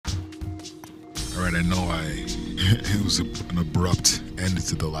Alright, I know it was an abrupt end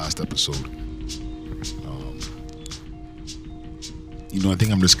to the last episode. I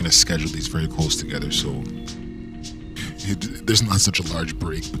think I'm just going to schedule these very close together so there's not such a large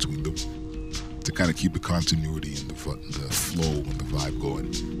break between them to kind of keep the continuity and the flow and the vibe going.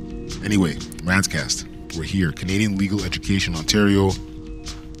 Anyway, Rantscast. We're here. Canadian Legal Education Ontario.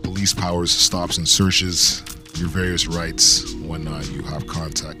 Police powers, stops and searches. Your various rights when you have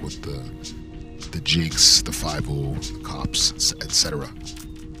contact with the jigs, the 5-0, the cops, etc.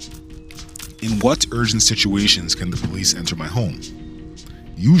 In what urgent situations can the police enter my home?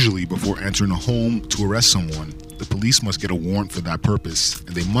 Usually, before entering a home to arrest someone, the police must get a warrant for that purpose,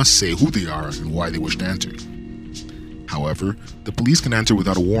 and they must say who they are and why they wish to enter. However, the police can enter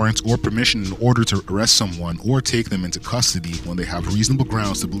without a warrant or permission in order to arrest someone or take them into custody when they have reasonable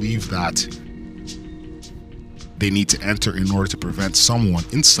grounds to believe that they need to enter in order to prevent someone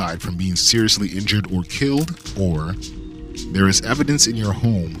inside from being seriously injured or killed, or there is evidence in your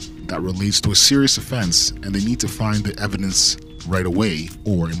home that relates to a serious offense and they need to find the evidence right away,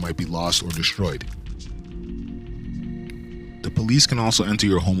 or it might be lost or destroyed. The police can also enter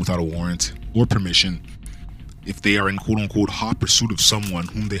your home without a warrant or permission if they are in quote-unquote hot pursuit of someone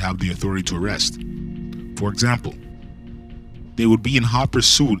whom they have the authority to arrest. For example, they would be in hot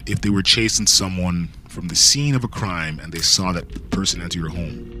pursuit if they were chasing someone from the scene of a crime and they saw that person enter your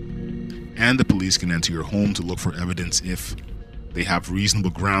home. And the police can enter your home to look for evidence if they have reasonable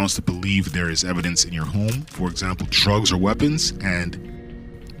grounds to believe there is evidence in your home, for example, drugs or weapons, and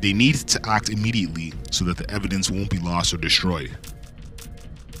they need to act immediately so that the evidence won't be lost or destroyed.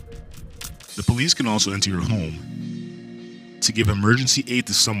 The police can also enter your home to give emergency aid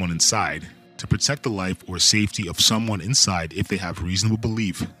to someone inside, to protect the life or safety of someone inside if they have reasonable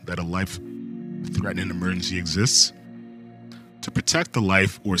belief that a life-threatening emergency exists, to protect the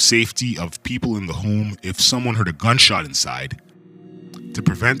life or safety of people in the home if someone heard a gunshot inside, to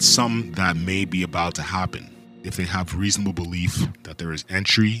prevent some that may be about to happen if they have reasonable belief that there is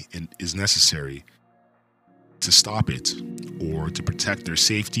entry and is necessary to stop it, or to protect their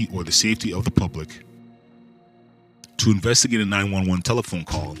safety or the safety of the public, to investigate a 911 telephone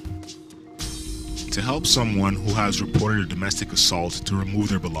call, to help someone who has reported a domestic assault to remove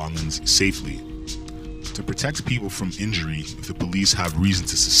their belongings safely, to protect people from injury if the police have reason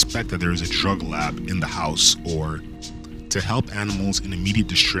to suspect that there is a drug lab in the house, or to help animals in immediate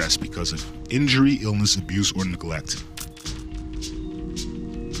distress because of injury, illness, abuse, or neglect.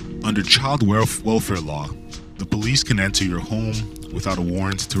 Under child welfare law, the police can enter your home without a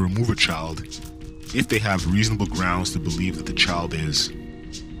warrant to remove a child if they have reasonable grounds to believe that the child is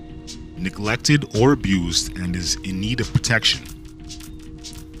neglected or abused and is in need of protection.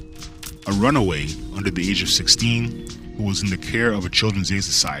 A runaway under the age of 16 who was in the care of a Children's Aid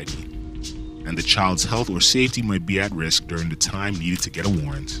Society, and the child's health or safety might be at risk during the time needed to get a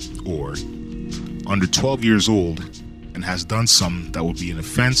warrant, or under 12 years old and has done something that would be an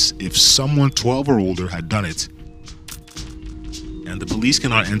offense if someone 12 or older had done it, and the police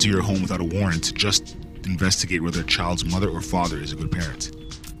cannot enter your home without a warrant to just investigate whether a child's mother or father is a good parent.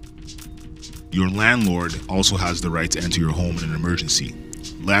 Your landlord also has the right to enter your home in an emergency.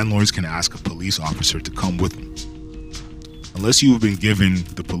 Landlords can ask a police officer to come with them. Unless you have given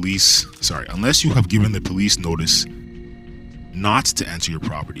the police notice not to enter your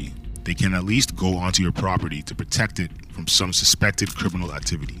property, they can at least go onto your property to protect it from some suspected criminal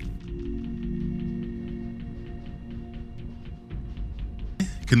activity.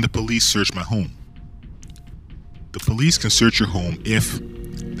 Can the police search my home? The police can search your home if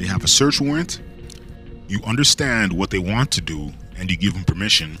they have a search warrant, you understand what they want to do, and you give them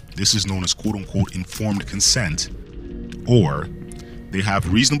permission. This is known as quote-unquote informed consent. Or they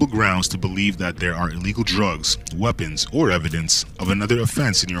have reasonable grounds to believe that there are illegal drugs, weapons, or evidence of another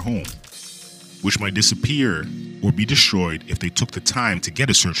offense in your home, which might disappear or be destroyed if they took the time to get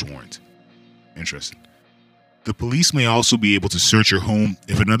a search warrant. Interesting. The police may also be able to search your home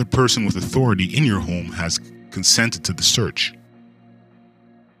if another person with authority in your home has consented to the search.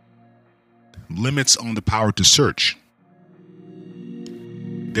 Limits on the power to search.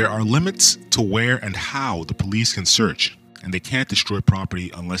 There are limits to where and how the police can search, and they can't destroy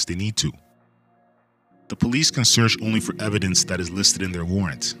property unless they need to. The police can search only for evidence that is listed in their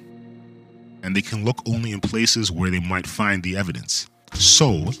warrant, and they can look only in places where they might find the evidence.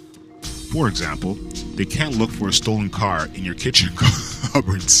 So, for example, they can't look for a stolen car in your kitchen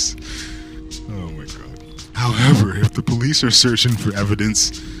cupboards. Oh my God. However, if the police are searching for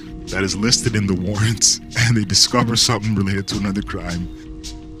evidence that is listed in the warrant and they discover something related to another crime,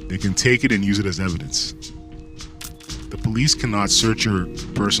 they can take it and use it as evidence. The police cannot search your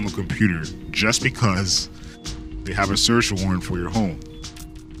personal computer just because they have a search warrant for your home.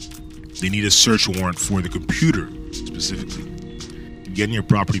 They need a search warrant for the computer specifically, getting your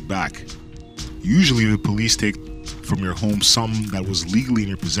property back. Usually the police take from your home some that was legally in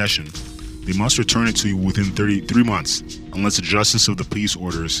your possession. They must return it to you within 3 months, unless the justice of the peace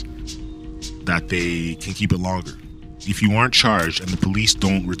orders that they can keep it longer. If you aren't charged and the police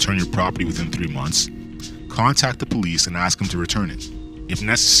don't return your property within 3 months, contact the police and ask them to return it. If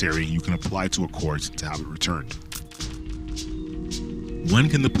necessary, you can apply to a court to have it returned. When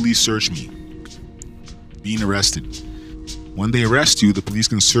can the police search me? Being arrested. When they arrest you, the police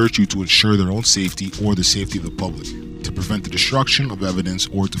can search you to ensure their own safety or the safety of the public, to prevent the destruction of evidence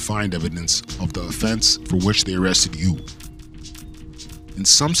or to find evidence of the offense for which they arrested you. In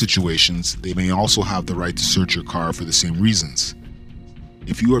some situations, they may also have the right to search your car for the same reasons.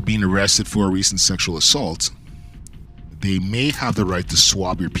 If you are being arrested for a recent sexual assault, they may have the right to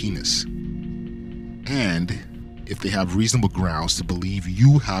swab your penis. And if they have reasonable grounds to believe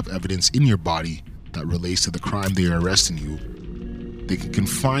you have evidence in your body that relates to the crime they are arresting you, they can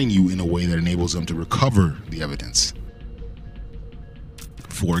confine you in a way that enables them to recover the evidence.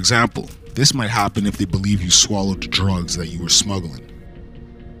 For example, this might happen if they believe you swallowed the drugs that you were smuggling.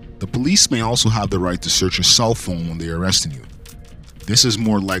 The police may also have the right to search your cell phone when they are arresting you. This is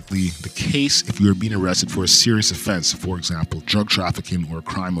more likely the case if you are being arrested for a serious offense, for example, drug trafficking or a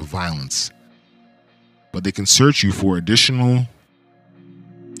crime of violence. But they can search you for additional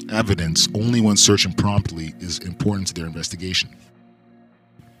evidence only when searching promptly is important to their investigation.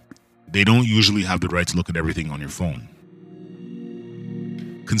 They don't usually have the right to look at everything on your phone.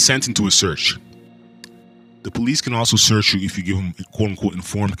 Consenting to a search. The police can also search you if you give them quote-unquote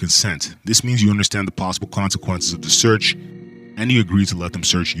informed consent. This means you understand the possible consequences of the search and you agree to let them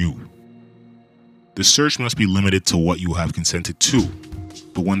search you. The search must be limited to what you have consented to,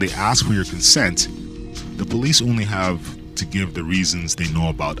 but when they ask for your consent, the police only have to give the reasons they know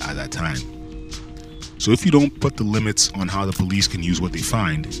about at that time. So if you don't put the limits on how the police can use what they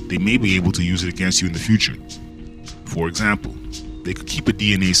find, they may be able to use it against you in the future. For example, they could keep a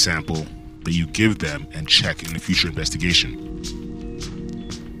DNA sample that you give them and check in a future investigation.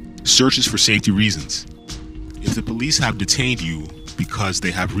 Searches for safety reasons. If the police have detained you because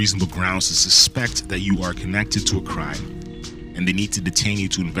they have reasonable grounds to suspect that you are connected to a crime and they need to detain you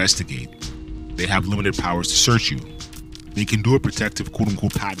to investigate, they have limited powers to search you. They can do a protective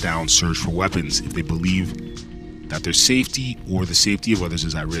quote-unquote pat-down search for weapons if they believe that their safety or the safety of others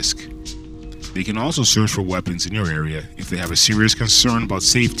is at risk. They can also search for weapons in your area if they have a serious concern about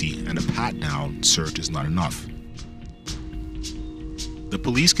safety and a pat-down search is not enough. The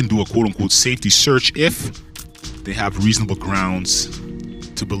police can do a quote-unquote safety search if they have reasonable grounds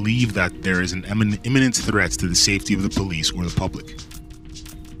to believe that there is an imminent threat to the safety of the police or the public.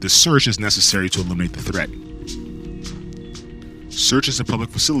 The search is necessary to eliminate the threat. Searches of public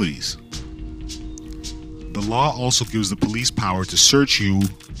facilities. The law also gives the police power to search you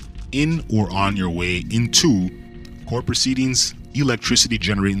in or on your way into court proceedings, electricity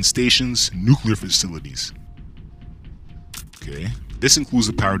generating stations, nuclear facilities. Okay. This includes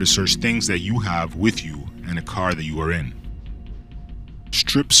the power to search things that you have with you and a car that you are in.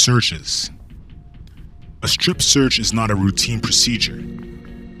 Strip searches. A strip search is not a routine procedure.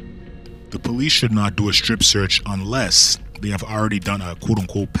 The police should not do a strip search unless they have already done a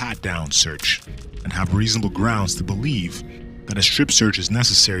quote-unquote pat-down search and have reasonable grounds to believe that a strip search is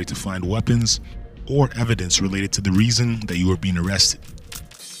necessary to find weapons or evidence related to the reason that you are being arrested.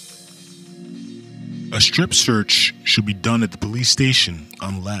 A strip search should be done at the police station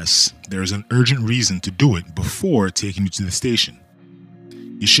unless there is an urgent reason to do it before taking you to the station.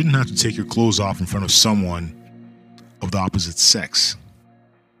 You shouldn't have to take your clothes off in front of someone of the opposite sex.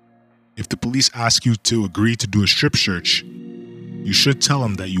 If the police ask you to agree to do a strip search, you should tell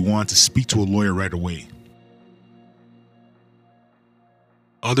them that you want to speak to a lawyer right away.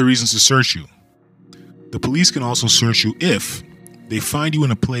 Other reasons to search you. The police can also search you if they find you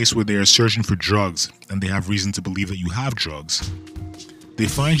in a place where they are searching for drugs and they have reason to believe that you have drugs. They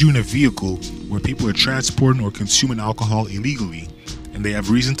find you in a vehicle where people are transporting or consuming alcohol illegally and they have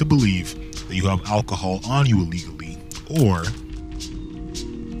reason to believe that you have alcohol on you illegally, or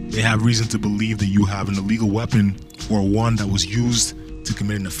they have reason to believe that you have an illegal weapon or one that was used to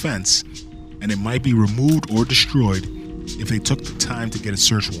commit an offense and it might be removed or destroyed if they took the time to get a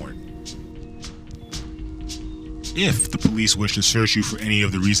search warrant. If the police wish to search you for any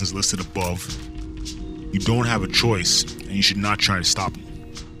of the reasons listed above, you don't have a choice and you should not try to stop them.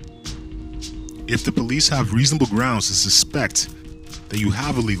 If the police have reasonable grounds to suspect that you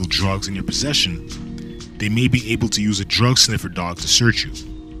have illegal drugs in your possession, They may be able to use a drug sniffer dog to search you.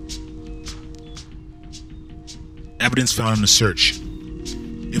 Evidence found in the search.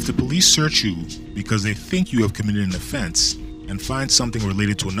 If the police search you because they think you have committed an offense and find something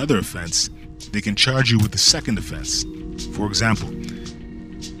related to another offense, they can charge you with the second offense. For example,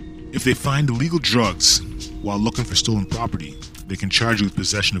 if they find illegal drugs while looking for stolen property, they can charge you with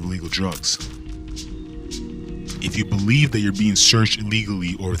possession of illegal drugs. If you believe that you're being searched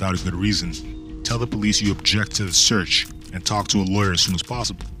illegally or without a good reason, tell the police you object to the search and talk to a lawyer as soon as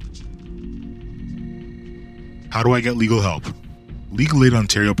possible. How do I get legal help? Legal Aid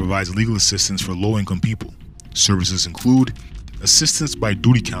Ontario provides legal assistance for low-income people. Services include assistance by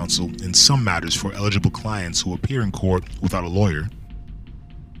duty counsel in some matters for eligible clients who appear in court without a lawyer,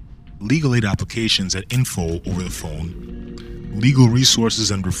 legal aid applications at info over the phone, legal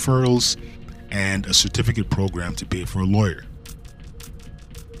resources and referrals, and a certificate program to pay for a lawyer.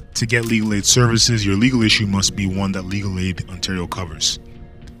 To get legal aid services, your legal issue must be one that Legal Aid Ontario covers,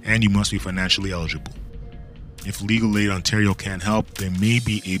 and you must be financially eligible. If Legal Aid Ontario can't help, they may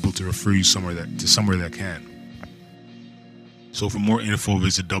be able to refer you somewhere that can. So for more info,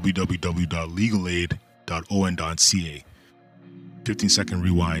 visit www.legalaid.on.ca. 15-second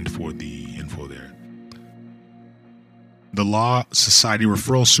rewind for the info there. The Law Society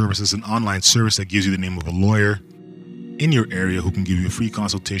Referral Service is an online service that gives you the name of a lawyer in your area who can give you a free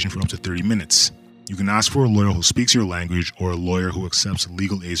consultation for up to 30 minutes. You can ask for a lawyer who speaks your language or a lawyer who accepts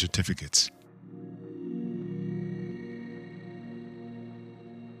legal aid certificates.